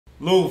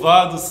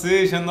Louvado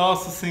seja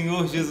nosso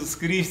Senhor Jesus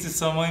Cristo e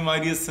sua Mãe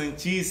Maria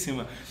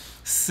Santíssima.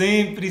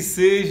 Sempre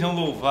sejam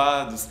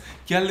louvados.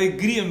 Que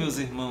alegria, meus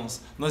irmãos,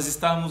 nós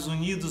estarmos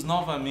unidos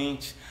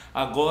novamente,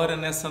 agora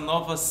nessa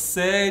nova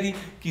série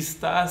que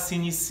está se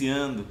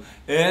iniciando.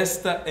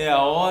 Esta é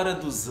a hora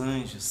dos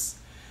anjos.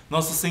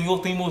 Nosso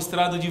Senhor tem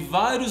mostrado de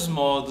vários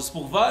modos,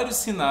 por vários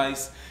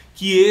sinais,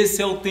 que esse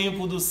é o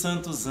tempo dos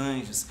santos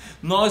anjos.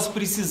 Nós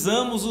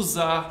precisamos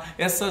usar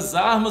essas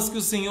armas que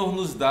o Senhor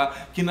nos dá,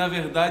 que na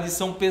verdade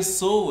são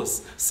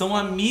pessoas, são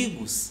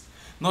amigos.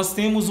 Nós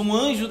temos um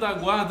anjo da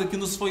guarda que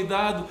nos foi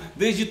dado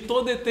desde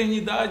toda a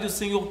eternidade. O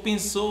Senhor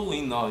pensou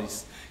em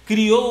nós,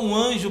 criou um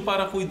anjo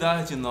para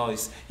cuidar de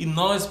nós e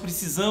nós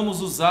precisamos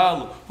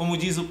usá-lo, como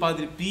diz o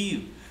Padre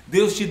Pio.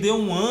 Deus te deu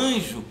um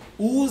anjo,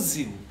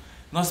 use-o.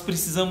 Nós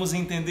precisamos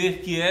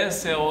entender que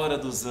essa é a hora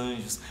dos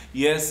anjos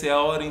e essa é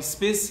a hora em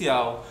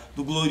especial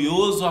do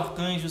glorioso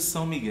arcanjo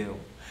São Miguel.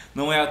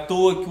 Não é à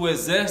toa que o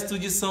Exército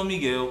de São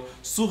Miguel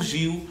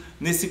surgiu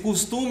nesse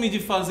costume de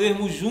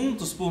fazermos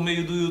juntos, por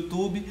meio do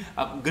YouTube,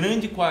 a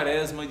grande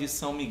quaresma de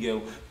São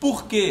Miguel.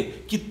 Por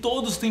quê que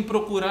todos têm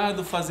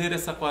procurado fazer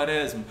essa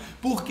quaresma?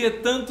 Por que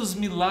tantos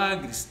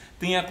milagres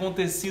têm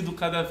acontecido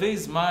cada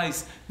vez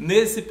mais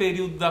nesse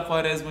período da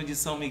quaresma de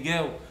São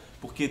Miguel?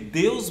 Porque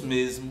Deus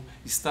mesmo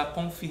está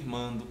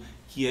confirmando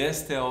que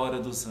esta é a hora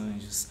dos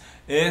anjos,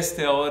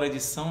 esta é a hora de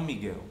São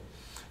Miguel.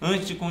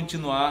 Antes de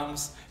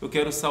continuarmos, eu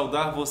quero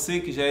saudar você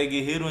que já é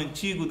guerreiro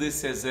antigo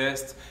desse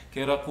exército,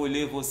 quero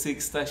acolher você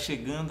que está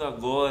chegando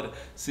agora,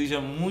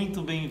 seja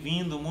muito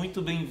bem-vindo, muito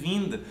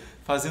bem-vinda,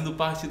 fazendo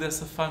parte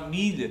dessa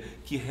família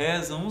que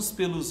reza uns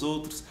pelos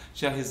outros.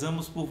 Já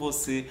rezamos por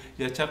você,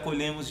 já te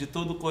acolhemos de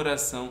todo o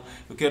coração.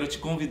 Eu quero te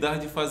convidar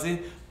de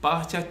fazer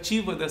parte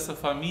ativa dessa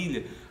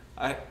família,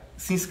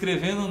 se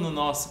inscrevendo no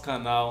nosso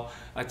canal,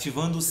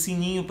 ativando o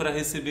sininho para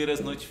receber as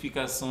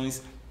notificações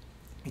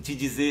e te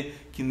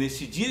dizer que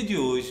neste dia de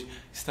hoje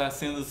está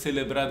sendo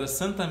celebrada a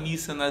Santa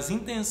Missa nas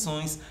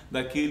intenções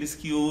daqueles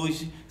que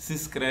hoje se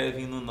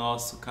inscrevem no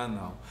nosso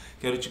canal.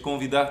 Quero te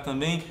convidar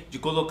também de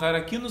colocar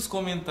aqui nos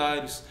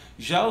comentários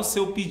já o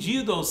seu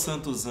pedido aos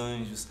santos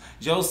anjos,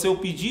 já o seu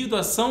pedido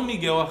a São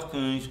Miguel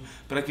Arcanjo,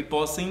 para que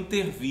possa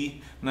intervir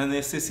na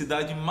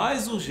necessidade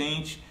mais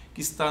urgente que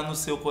está no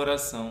seu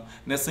coração,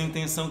 nessa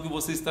intenção que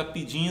você está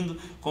pedindo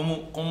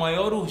com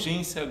maior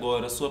urgência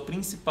agora. A sua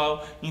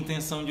principal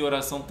intenção de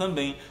oração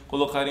também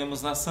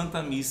colocaremos na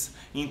Santa Missa,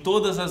 em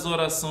todas as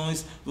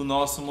orações do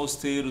nosso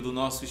mosteiro, do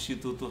nosso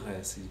Instituto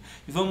Hesed.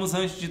 E vamos,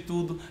 antes de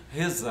tudo,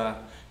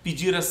 rezar,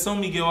 pedir a São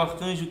Miguel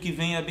Arcanjo que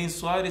venha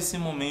abençoar esse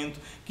momento,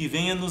 que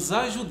venha nos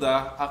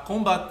ajudar a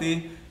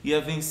combater e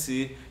a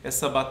vencer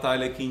essa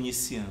batalha que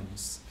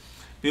iniciamos.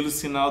 Pelo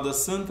sinal da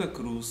Santa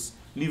Cruz,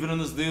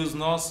 livra-nos Deus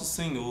nosso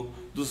Senhor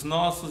dos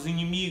nossos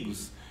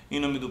inimigos. Em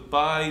nome do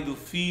Pai, do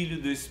Filho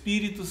e do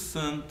Espírito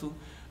Santo.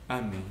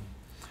 Amém.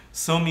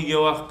 São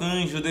Miguel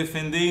Arcanjo,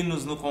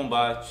 defendei-nos no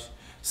combate.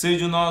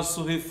 Seja o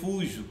nosso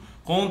refúgio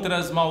contra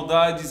as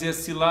maldades e as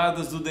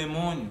ciladas do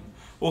demônio.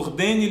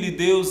 Ordene-lhe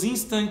Deus,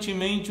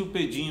 instantemente o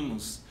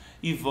pedimos.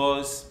 E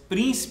vós,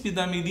 príncipe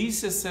da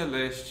milícia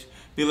celeste,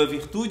 pela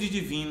virtude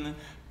divina,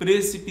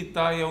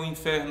 precipitai ao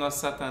inferno a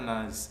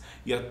Satanás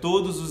e a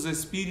todos os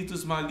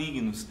espíritos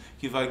malignos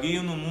que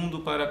vagueiam no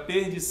mundo para a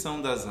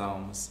perdição das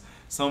almas.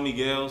 São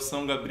Miguel,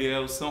 São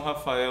Gabriel, São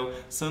Rafael,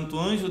 Santo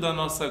Anjo da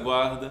nossa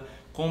guarda,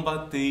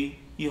 combatei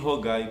e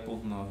rogai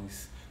por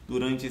nós.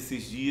 Durante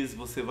esses dias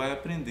você vai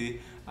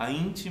aprender a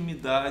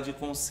intimidade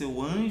com o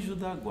seu anjo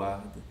da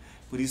guarda.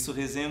 Por isso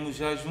rezemos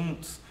já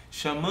juntos,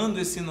 chamando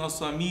esse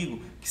nosso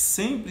amigo que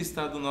sempre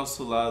está do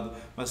nosso lado,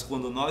 mas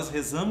quando nós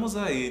rezamos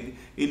a ele,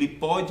 ele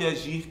pode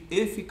agir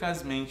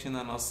eficazmente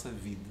na nossa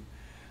vida.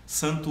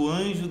 Santo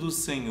anjo do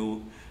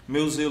Senhor,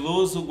 meu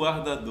zeloso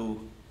guardador,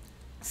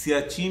 se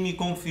a ti me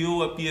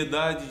confiou a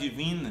piedade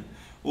divina,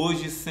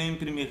 hoje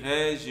sempre me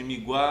rege, me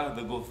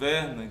guarda,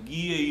 governa,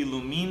 guia e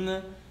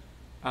ilumina.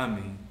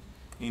 Amém.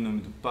 Em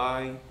nome do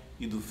Pai,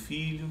 e do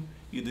Filho,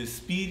 e do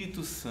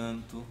Espírito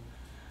Santo.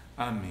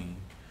 Amém.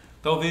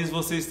 Talvez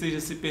você esteja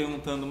se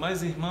perguntando,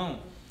 mas irmão,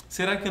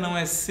 será que não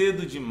é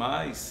cedo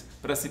demais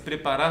para se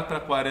preparar para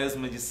a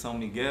quaresma de São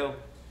Miguel?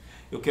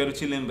 Eu quero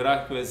te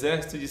lembrar que o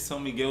Exército de São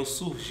Miguel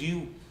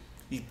surgiu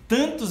e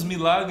tantos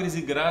milagres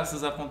e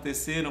graças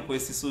aconteceram com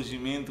esse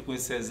surgimento, com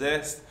esse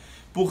exército.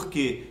 Por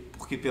quê?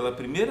 Porque pela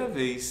primeira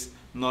vez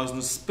nós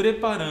nos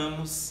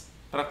preparamos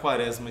para a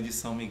quaresma de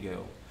São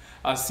Miguel.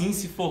 Assim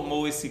se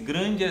formou esse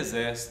grande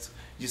exército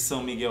de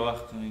São Miguel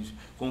Arcanjo,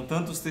 com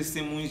tantos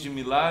testemunhos de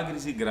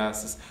milagres e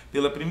graças.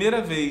 Pela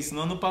primeira vez, no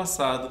ano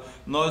passado,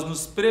 nós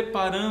nos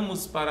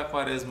preparamos para a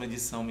quaresma de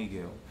São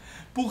Miguel.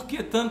 Por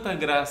que tanta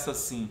graça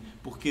assim?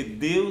 Porque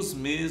Deus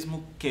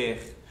mesmo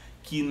quer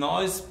que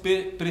nós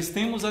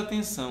prestemos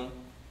atenção,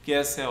 que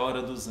essa é a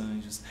hora dos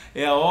anjos.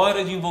 É a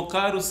hora de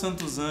invocar os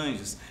santos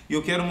anjos. E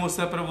eu quero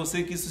mostrar para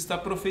você que isso está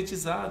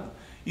profetizado.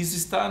 Isso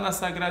está na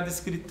Sagrada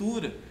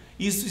Escritura.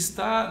 Isso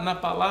está na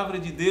Palavra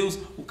de Deus.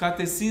 O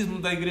Catecismo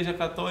da Igreja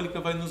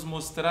Católica vai nos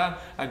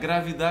mostrar a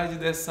gravidade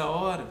dessa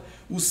hora.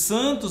 Os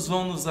santos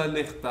vão nos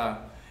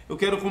alertar. eu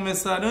quero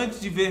começar,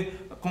 antes de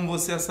ver com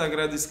você a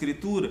Sagrada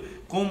Escritura,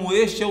 como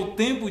este é o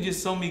tempo de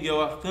São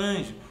Miguel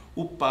Arcanjo,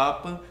 o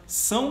Papa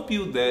São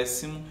Pio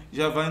X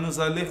já vai nos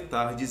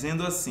alertar,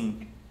 dizendo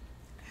assim: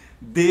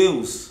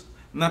 Deus,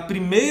 na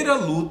primeira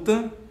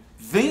luta,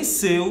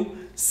 venceu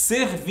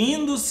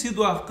servindo-se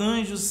do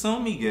arcanjo São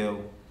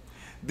Miguel.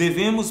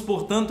 Devemos,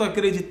 portanto,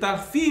 acreditar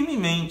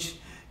firmemente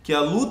que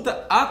a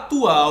luta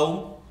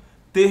atual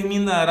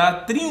terminará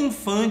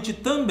triunfante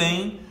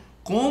também,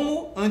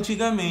 como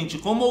antigamente,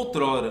 como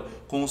outrora,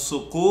 com o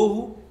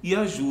socorro e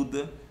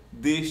ajuda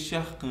deste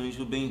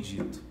arcanjo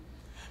bendito.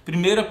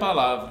 Primeira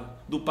palavra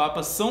do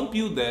Papa São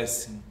Pio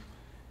X,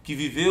 que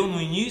viveu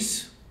no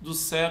início do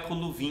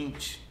século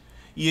XX.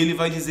 E ele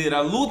vai dizer: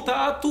 a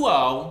luta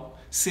atual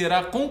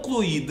será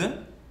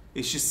concluída,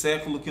 este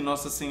século que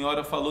Nossa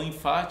Senhora falou em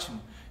Fátima,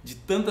 de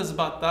tantas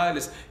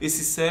batalhas,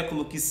 esse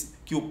século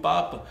que o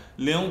Papa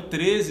Leão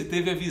XIII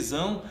teve a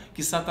visão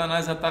que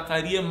Satanás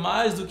atacaria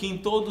mais do que em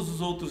todos os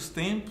outros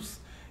tempos.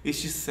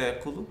 Este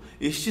século,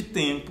 este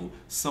tempo,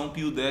 São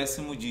Pio X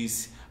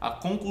disse: a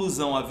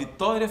conclusão, a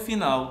vitória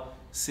final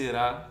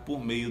será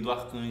por meio do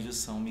arcanjo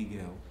São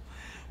Miguel.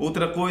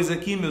 Outra coisa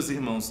aqui, meus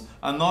irmãos,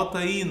 anota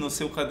aí no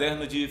seu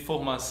caderno de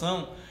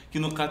formação que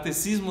no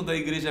Catecismo da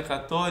Igreja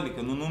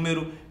Católica, no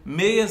número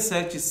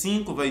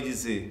 675, vai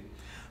dizer: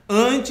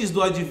 antes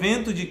do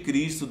advento de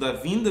Cristo, da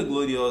vinda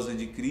gloriosa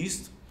de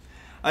Cristo,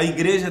 a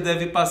Igreja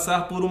deve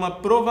passar por uma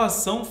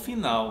provação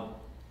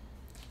final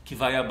que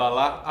vai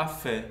abalar a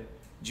fé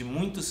de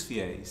muitos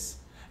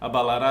fiéis,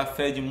 abalará a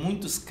fé de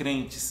muitos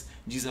crentes,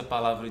 diz a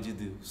palavra de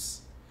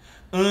Deus.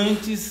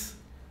 Antes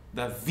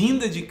da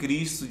vinda de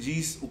Cristo,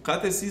 diz o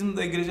Catecismo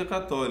da Igreja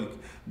Católica,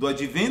 do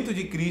advento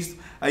de Cristo,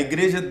 a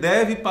Igreja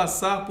deve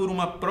passar por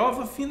uma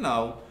prova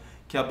final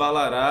que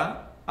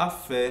abalará a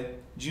fé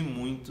de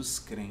muitos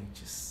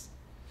crentes.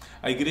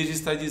 A Igreja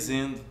está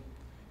dizendo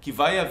que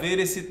vai haver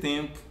esse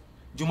tempo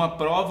de uma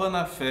prova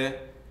na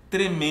fé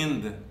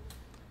tremenda,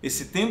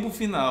 esse tempo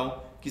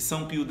final que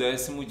São Pio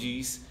X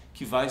diz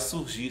que vai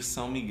surgir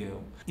São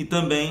Miguel. E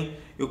também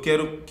eu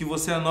quero que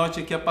você anote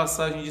aqui a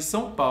passagem de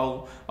São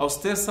Paulo aos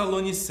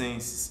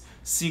Tessalonicenses,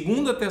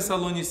 2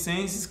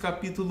 Tessalonicenses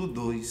capítulo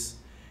 2,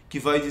 que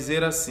vai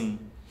dizer assim: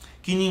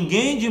 que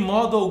ninguém de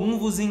modo algum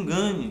vos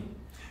engane,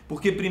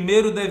 porque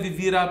primeiro deve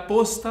vir a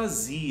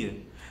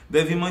apostasia,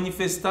 deve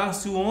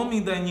manifestar-se o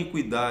homem da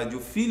iniquidade, o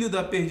filho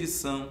da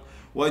perdição,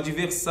 o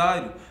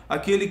adversário,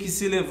 aquele que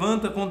se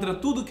levanta contra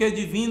tudo que é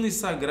divino e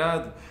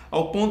sagrado,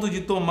 ao ponto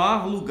de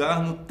tomar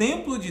lugar no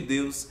templo de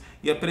Deus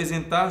e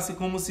apresentar-se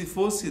como se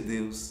fosse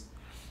Deus.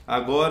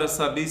 Agora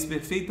sabeis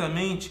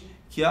perfeitamente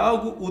que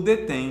algo o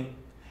detém,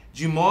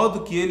 de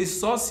modo que ele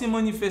só se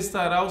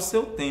manifestará ao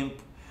seu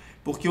tempo,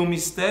 porque o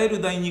mistério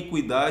da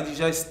iniquidade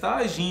já está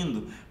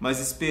agindo, mas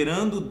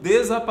esperando o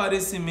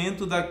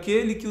desaparecimento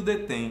daquele que o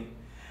detém.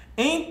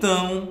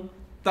 Então,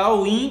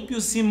 tal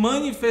ímpio se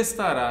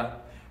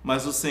manifestará,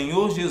 mas o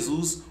Senhor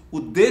Jesus o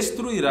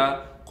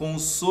destruirá com o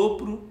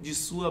sopro de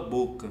sua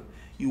boca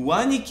e o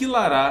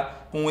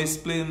aniquilará com o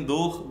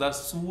esplendor da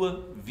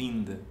sua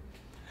vinda.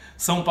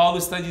 São Paulo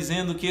está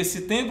dizendo que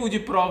esse tempo de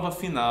prova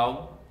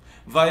final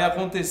vai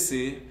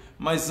acontecer,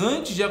 mas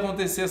antes de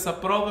acontecer essa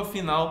prova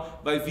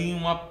final, vai vir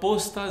uma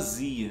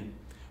apostasia,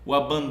 o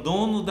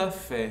abandono da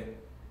fé.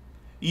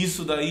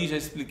 Isso daí já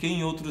expliquei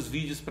em outros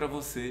vídeos para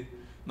você.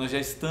 Nós já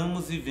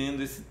estamos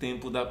vivendo esse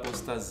tempo da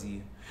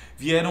apostasia.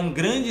 Vieram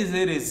grandes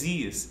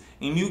heresias.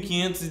 Em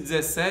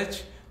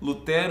 1517,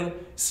 Lutero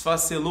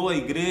esfacelou a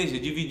igreja,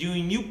 dividiu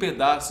em 1000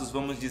 pedaços,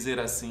 vamos dizer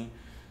assim.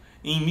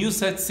 Em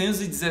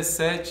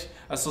 1717,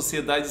 as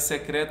sociedades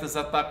secretas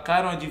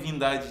atacaram a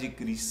divindade de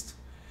Cristo.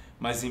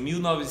 Mas em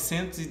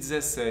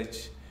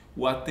 1917,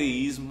 o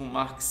ateísmo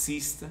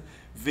marxista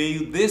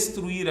veio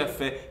destruir a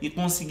fé e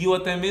conseguiu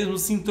até mesmo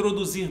se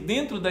introduzir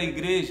dentro da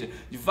igreja,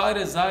 de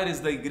várias áreas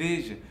da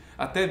igreja,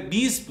 até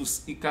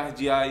bispos e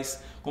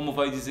cardeais, como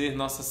vai dizer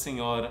Nossa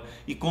Senhora,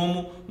 e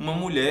como uma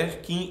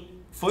mulher que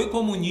foi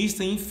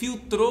comunista e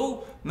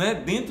infiltrou,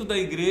 dentro da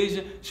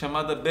igreja,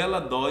 chamada Bela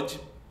Dodge,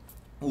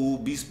 o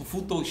bispo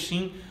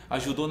Futoshin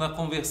ajudou na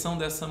conversão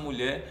dessa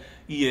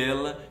mulher e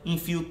ela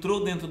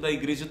infiltrou dentro da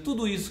igreja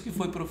tudo isso que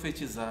foi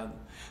profetizado.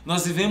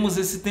 Nós vivemos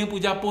esse tempo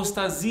de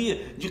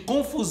apostasia, de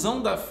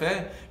confusão da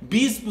fé,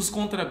 bispos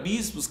contra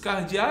bispos,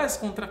 cardeais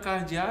contra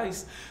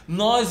cardeais.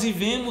 Nós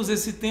vivemos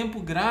esse tempo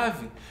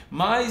grave,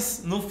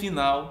 mas no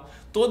final,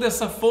 toda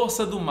essa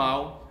força do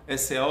mal,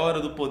 essa é a hora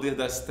do poder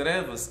das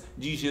trevas,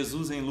 diz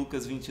Jesus em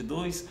Lucas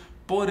 22,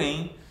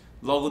 porém,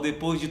 logo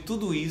depois de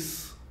tudo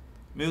isso,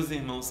 meus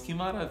irmãos, que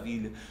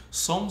maravilha,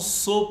 só um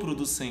sopro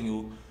do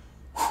Senhor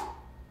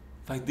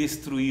vai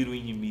destruir o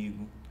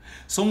inimigo.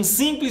 Só um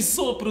simples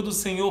sopro do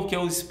Senhor, que é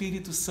o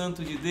Espírito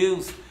Santo de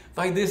Deus,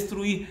 vai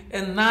destruir.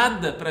 É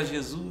nada para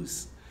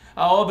Jesus.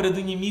 A obra do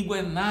inimigo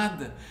é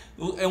nada.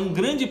 É um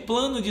grande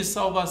plano de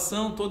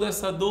salvação, toda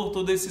essa dor,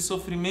 todo esse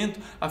sofrimento.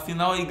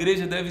 Afinal, a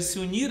igreja deve se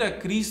unir a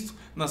Cristo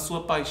na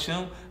sua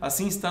paixão.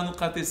 Assim está no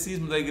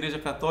Catecismo da Igreja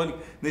Católica,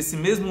 nesse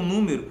mesmo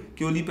número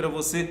que eu li para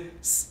você,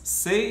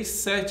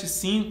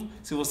 675.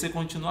 Se você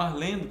continuar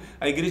lendo,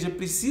 a igreja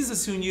precisa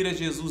se unir a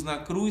Jesus na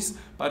cruz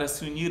para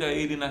se unir a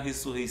Ele na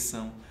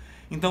ressurreição.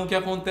 Então, o que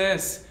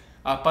acontece?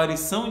 A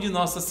aparição de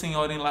Nossa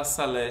Senhora em La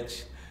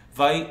Salette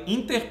vai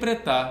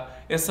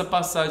interpretar essa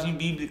passagem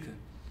bíblica,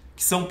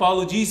 que São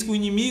Paulo diz que o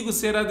inimigo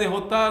será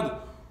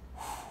derrotado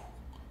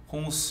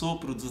com o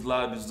sopro dos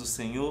lábios do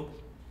Senhor.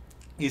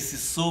 Esse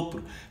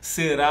sopro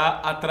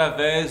será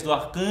através do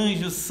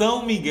arcanjo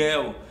São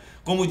Miguel.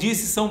 Como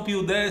disse São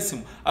Pio X,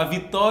 a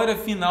vitória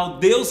final,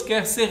 Deus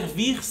quer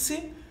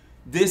servir-se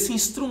desse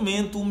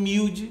instrumento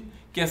humilde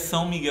que é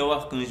São Miguel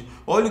Arcanjo.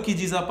 Olha o que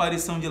diz a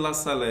aparição de La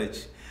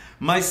Salette.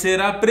 Mas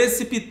será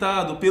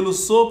precipitado pelo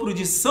sopro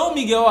de São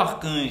Miguel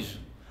Arcanjo.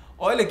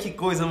 Olha que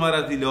coisa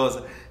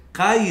maravilhosa.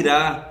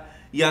 Cairá,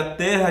 e a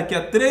terra que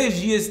há 3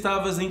 dias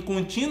estava em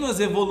contínuas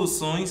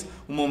evoluções,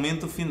 o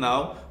momento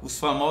final, os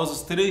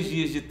famosos 3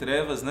 dias de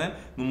trevas,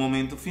 no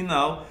momento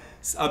final,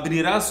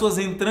 abrirá suas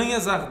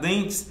entranhas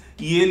ardentes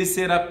e ele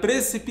será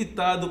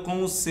precipitado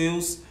com os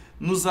seus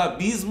nos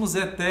abismos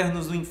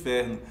eternos do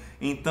inferno.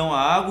 Então a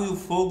água e o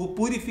fogo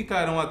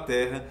purificarão a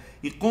terra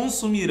e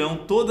consumirão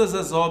todas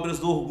as obras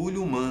do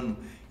orgulho humano,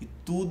 e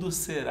tudo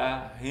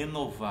será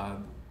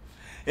renovado.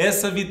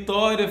 Essa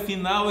vitória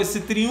final,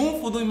 esse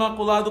triunfo do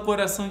Imaculado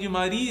Coração de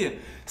Maria,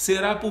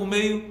 será por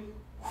meio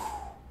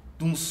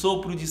de um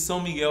sopro de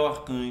São Miguel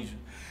Arcanjo.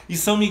 E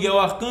São Miguel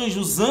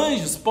Arcanjo, os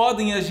anjos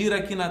podem agir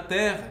aqui na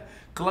terra,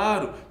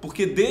 claro,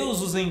 porque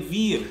Deus os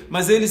envia,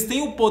 mas eles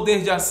têm o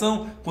poder de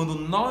ação quando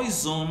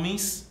nós,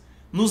 homens,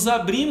 nos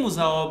abrimos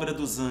à obra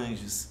dos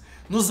anjos,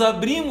 nos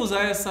abrimos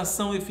a essa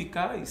ação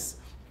eficaz.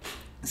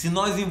 Se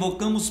nós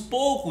invocamos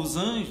poucos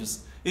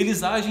anjos,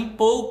 eles agem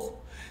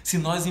pouco. Se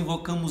nós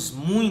invocamos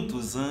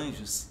muitos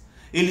anjos,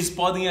 eles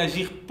podem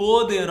agir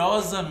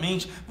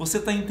poderosamente. Você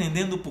está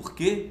entendendo por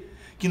quê?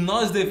 Que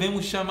nós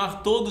devemos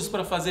chamar todos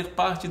para fazer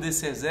parte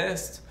desse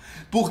exército?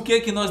 Por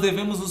que nós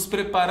devemos nos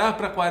preparar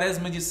para a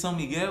quaresma de São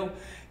Miguel?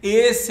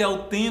 Esse é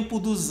o tempo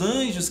dos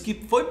anjos que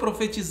foi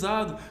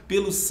profetizado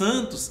pelos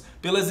santos,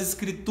 pelas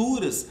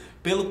escrituras,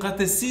 pelo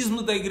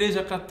catecismo da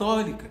Igreja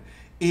Católica.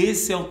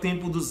 Esse é o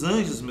tempo dos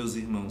anjos, meus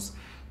irmãos.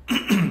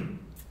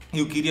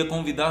 Eu queria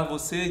convidar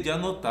você de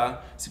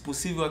anotar, se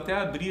possível até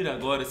abrir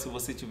agora, se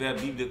você tiver a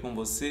Bíblia com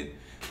você,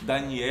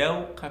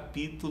 Daniel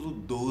capítulo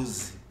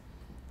 12.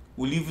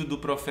 O livro do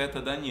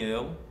profeta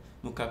Daniel,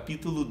 no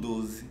capítulo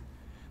 12.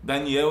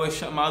 Daniel é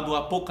chamado o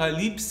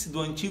Apocalipse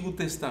do Antigo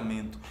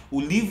Testamento, o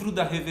livro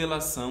da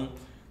revelação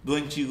do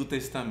Antigo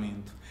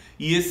Testamento.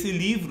 E esse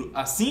livro,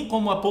 assim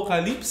como o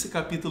Apocalipse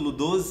capítulo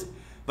 12,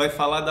 vai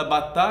falar da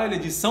batalha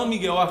de São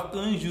Miguel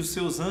Arcanjo e os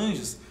seus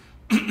anjos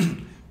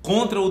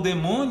contra o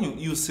demônio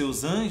e os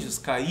seus anjos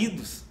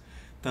caídos.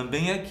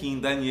 Também aqui em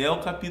Daniel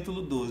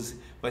capítulo 12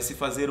 vai se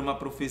fazer uma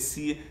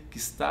profecia que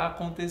está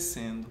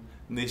acontecendo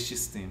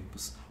nestes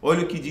tempos.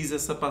 Olha o que diz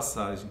essa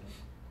passagem.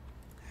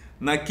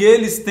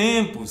 Naqueles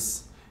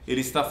tempos,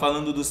 ele está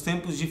falando dos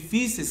tempos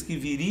difíceis que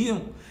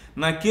viriam,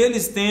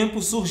 naqueles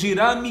tempos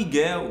surgirá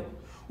Miguel,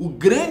 o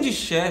grande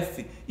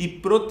chefe e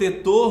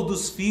protetor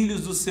dos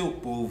filhos do seu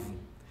povo.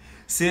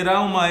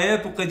 Será uma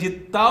época de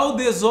tal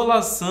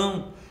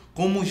desolação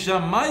como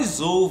jamais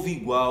houve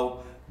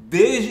igual,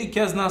 desde que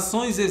as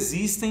nações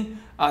existem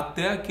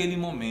até aquele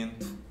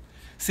momento.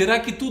 Será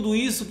que tudo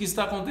isso que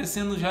está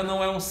acontecendo já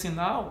não é um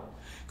sinal?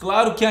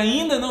 Claro que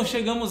ainda não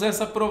chegamos a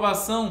essa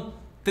provação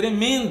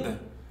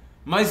tremenda,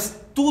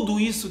 mas tudo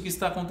isso que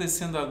está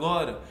acontecendo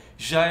agora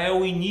já é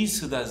o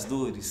início das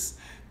dores.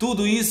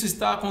 Tudo isso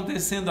está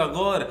acontecendo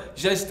agora,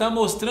 já está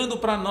mostrando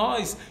para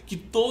nós que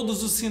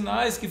todos os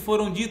sinais que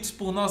foram ditos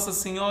por Nossa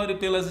Senhora e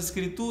pelas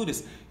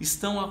Escrituras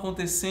estão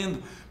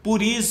acontecendo.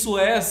 Por isso,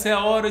 essa é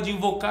a hora de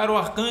invocar o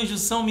arcanjo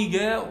São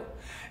Miguel.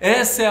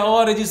 Essa é a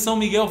hora de São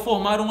Miguel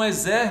formar um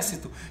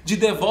exército de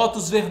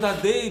devotos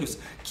verdadeiros,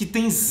 que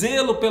têm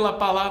zelo pela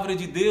palavra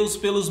de Deus,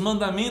 pelos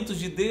mandamentos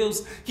de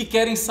Deus, que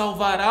querem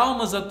salvar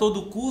almas a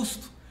todo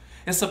custo.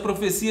 Essa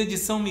profecia de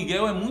São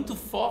Miguel é muito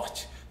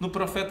forte no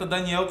profeta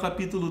Daniel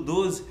capítulo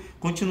 12,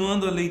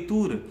 continuando a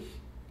leitura.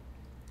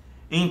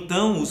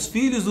 Então os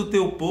filhos do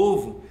teu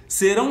povo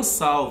serão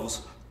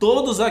salvos,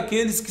 todos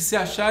aqueles que se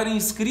acharem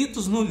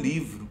inscritos no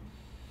livro.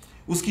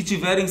 Os que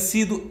tiverem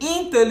sido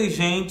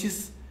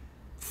inteligentes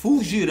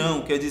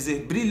fulgirão, quer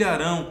dizer,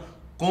 brilharão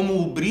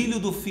como o brilho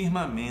do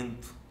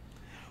firmamento.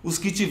 Os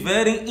que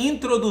tiverem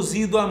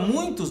introduzido a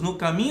muitos no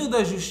caminho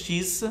da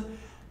justiça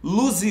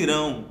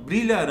luzirão,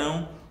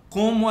 brilharão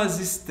como as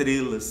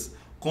estrelas,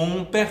 com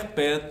um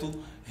perpétuo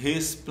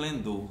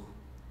resplendor.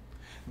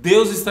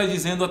 Deus está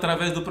dizendo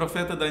através do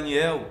profeta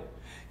Daniel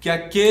que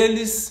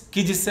aqueles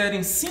que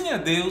disserem sim a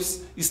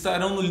Deus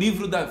estarão no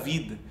livro da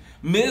vida.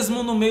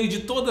 Mesmo no meio de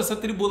toda essa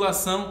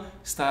tribulação,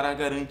 estará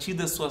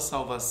garantida a sua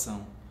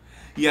salvação.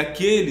 E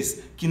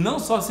aqueles que não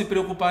só se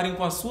preocuparem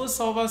com a sua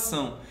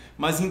salvação,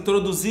 mas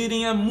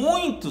introduzirem a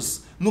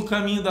muitos no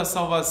caminho da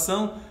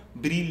salvação,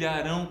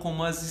 brilharão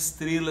como as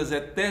estrelas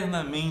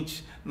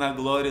eternamente na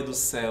glória do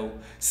céu.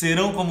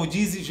 Serão, como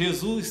diz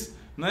Jesus,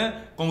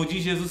 né? Como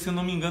diz Jesus, se eu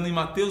não me engano, em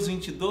Mateus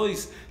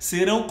 22,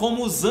 serão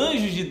como os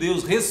anjos de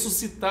Deus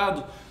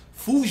ressuscitados,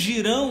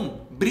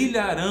 fulgirão,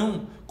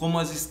 brilharão como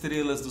as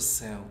estrelas do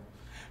céu.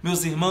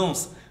 Meus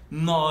irmãos,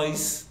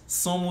 nós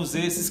somos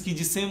esses que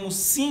dissemos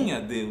sim a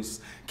Deus,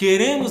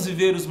 queremos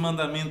viver os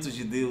mandamentos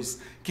de Deus,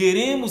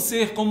 queremos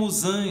ser como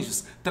os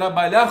anjos,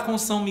 trabalhar com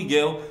São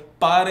Miguel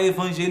para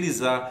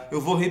evangelizar.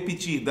 Eu vou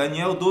repetir,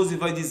 Daniel 12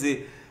 vai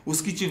dizer: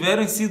 os que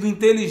tiverem sido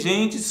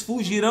inteligentes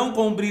fulgirão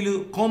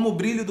como o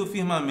brilho do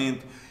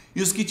firmamento,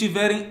 e os que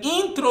tiverem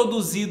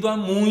introduzido a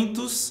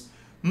muitos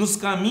nos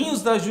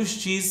caminhos da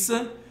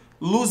justiça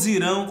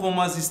luzirão como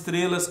as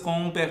estrelas com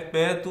um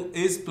perpétuo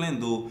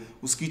esplendor.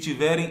 Os que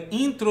tiverem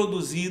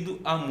introduzido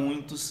a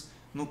muitos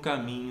no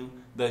caminho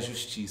da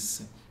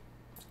justiça.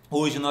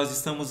 Hoje nós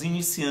estamos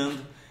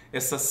iniciando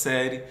essa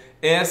série,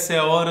 Essa é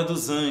a Hora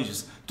dos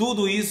Anjos.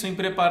 Tudo isso em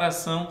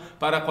preparação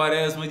para a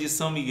quaresma de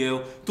São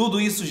Miguel. Tudo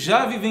isso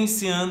já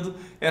vivenciando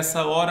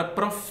essa hora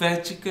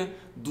profética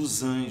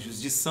dos anjos,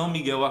 de São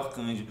Miguel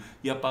Arcanjo.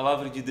 E a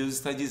palavra de Deus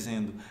está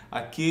dizendo: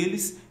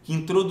 aqueles que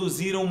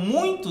introduziram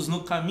muitos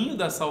no caminho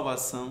da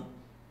salvação,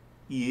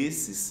 e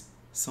esses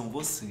são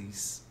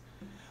vocês.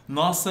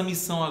 Nossa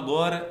missão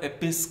agora é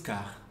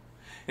pescar,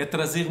 é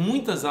trazer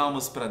muitas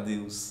almas para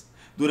Deus.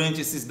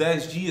 Durante esses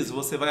 10 dias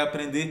você vai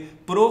aprender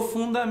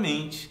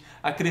profundamente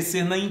a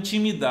crescer na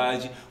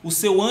intimidade. O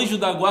seu anjo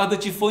da guarda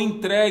te foi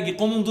entregue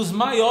como um dos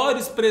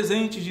maiores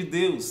presentes de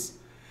Deus.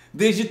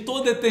 Desde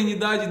toda a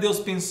eternidade Deus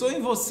pensou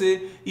em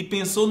você e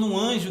pensou no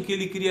anjo que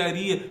Ele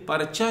criaria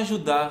para te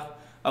ajudar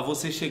a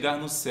você chegar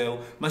no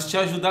céu, mas te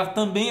ajudar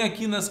também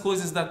aqui nas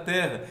coisas da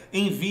terra,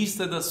 em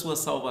vista da sua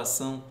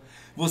salvação.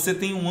 Você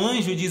tem um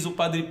anjo, diz o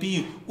Padre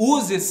Pio,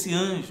 use esse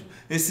anjo.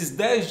 Esses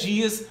 10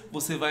 dias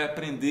você vai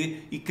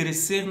aprender e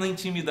crescer na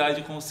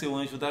intimidade com o seu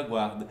anjo da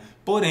guarda.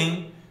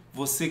 Porém,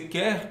 você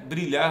quer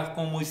brilhar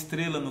como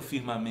estrela no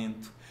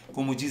firmamento.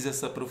 Como diz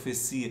essa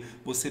profecia,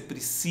 você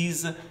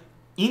precisa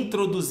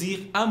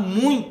introduzir a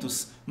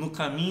muitos no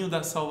caminho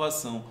da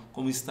salvação,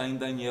 como está em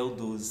Daniel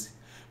 12.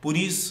 Por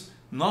isso,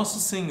 nosso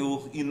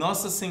Senhor e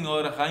Nossa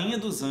Senhora, Rainha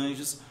dos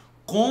Anjos,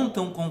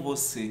 contam com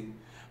você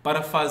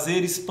para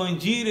fazer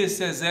expandir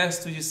esse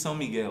exército de São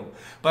Miguel,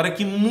 para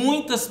que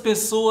muitas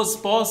pessoas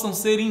possam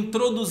ser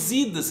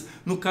introduzidas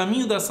no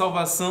caminho da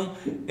salvação.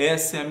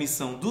 Essa é a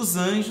missão dos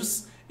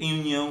anjos em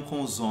união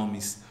com os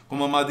homens.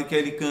 Como a Madre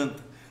Kelly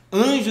canta: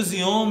 anjos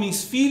e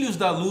homens, filhos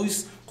da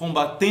luz,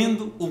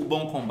 combatendo o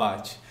bom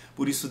combate.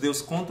 Por isso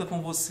Deus conta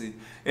com você.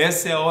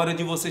 Essa é a hora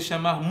de você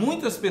chamar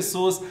muitas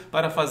pessoas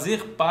para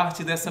fazer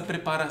parte dessa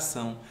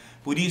preparação.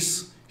 Por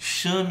isso,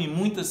 chame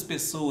muitas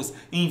pessoas,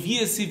 envie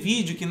esse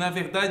vídeo que na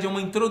verdade é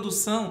uma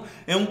introdução,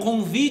 é um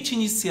convite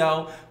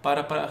inicial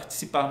para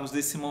participarmos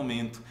desse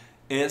momento.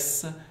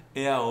 Essa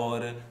é a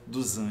hora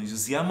dos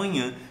anjos. E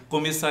amanhã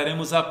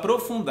começaremos a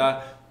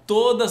aprofundar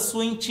toda a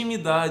sua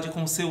intimidade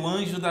com seu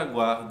anjo da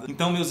guarda.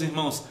 Então, meus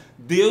irmãos,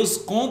 Deus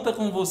conta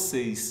com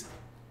vocês.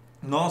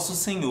 Nosso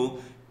Senhor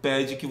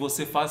pede que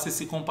você faça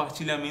esse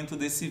compartilhamento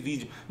desse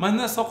vídeo. Mas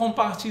não é só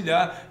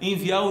compartilhar,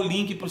 enviar o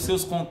link para os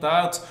seus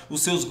contatos,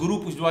 os seus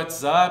grupos de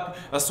WhatsApp,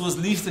 as suas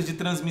listas de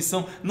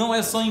transmissão. Não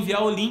é só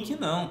enviar o link,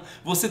 não.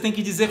 Você tem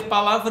que dizer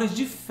palavras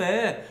de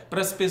fé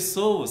para as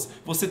pessoas.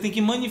 Você tem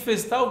que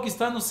manifestar o que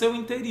está no seu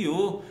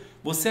interior.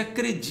 Você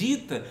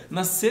acredita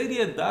na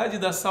seriedade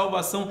da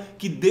salvação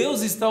que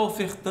Deus está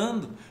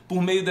ofertando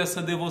por meio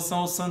dessa devoção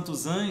aos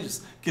santos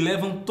anjos que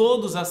levam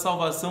todos à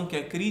salvação, que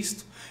é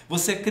Cristo?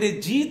 Você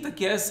acredita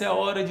que essa é a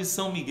hora de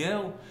São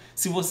Miguel?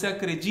 Se você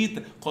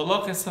acredita,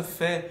 coloca essa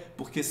fé,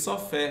 porque só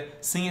fé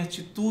sem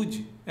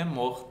atitude é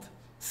morta,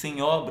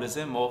 sem obras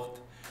é morta.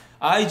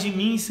 Ai de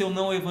mim se eu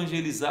não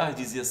evangelizar,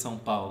 dizia São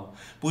Paulo.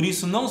 Por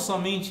isso, não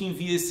somente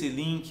envia esse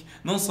link,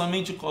 não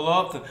somente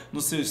coloca no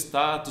seu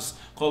status,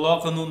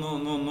 coloca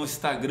no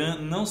Instagram,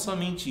 não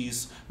somente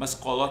isso, mas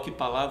coloque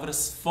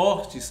palavras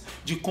fortes,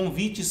 de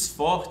convites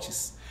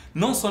fortes.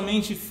 Não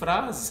somente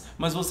frases,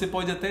 mas você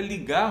pode até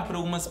ligar para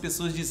algumas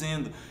pessoas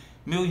dizendo: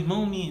 meu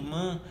irmão, minha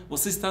irmã,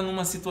 você está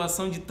numa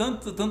situação de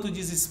tanto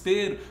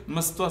desespero,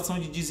 numa situação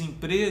de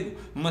desemprego,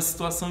 numa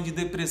situação de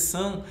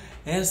depressão.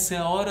 Essa é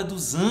a hora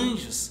dos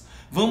anjos.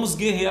 Vamos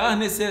guerrear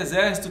nesse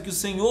exército que o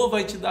Senhor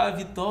vai te dar a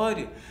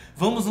vitória.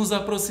 Vamos nos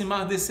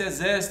aproximar desse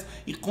exército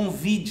e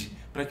convide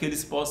para que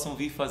eles possam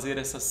vir fazer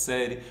essa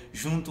série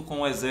junto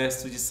com o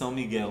exército de São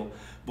Miguel.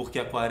 Porque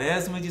a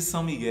quaresma de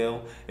São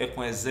Miguel é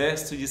com o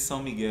exército de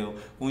São Miguel,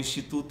 com o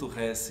Instituto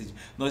Hesed.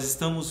 Nós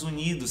estamos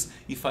unidos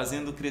e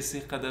fazendo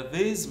crescer cada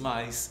vez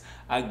mais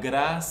a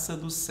graça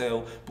do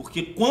céu.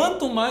 Porque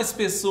quanto mais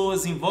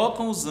pessoas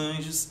invocam os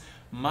anjos,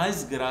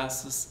 mais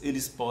graças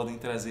eles podem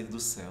trazer do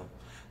céu.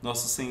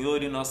 Nosso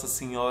Senhor e Nossa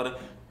Senhora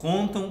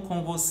contam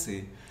com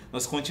você.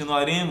 Nós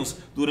continuaremos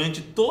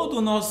durante todo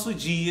o nosso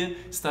dia,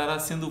 estará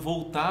sendo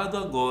voltado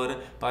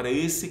agora para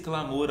esse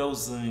clamor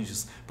aos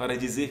anjos, para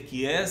dizer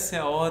que essa é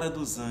a hora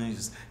dos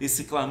anjos,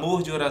 esse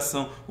clamor de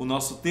oração, o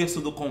nosso terço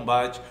do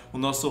combate, o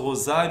nosso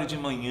rosário de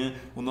manhã,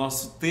 o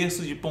nosso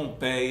terço de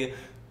Pompeia,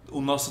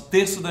 o nosso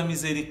terço da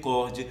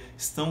misericórdia,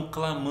 estão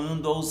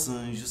clamando aos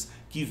anjos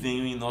que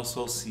venham em nosso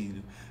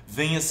auxílio.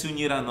 Venha se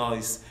unir a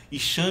nós e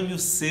chame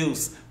os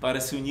seus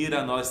para se unir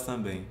a nós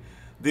também.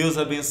 Deus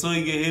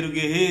abençoe, guerreiro,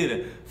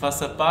 guerreira,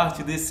 faça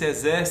parte desse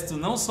exército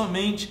não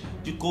somente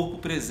de corpo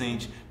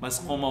presente, mas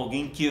como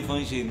alguém que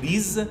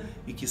evangeliza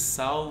e que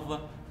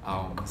salva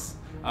almas.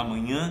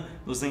 Amanhã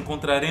nos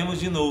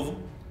encontraremos de novo,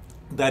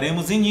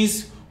 daremos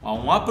início a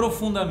um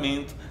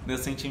aprofundamento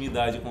nessa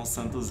intimidade com os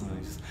santos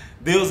anjos.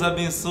 Deus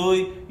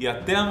abençoe e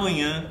até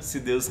amanhã, se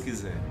Deus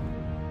quiser.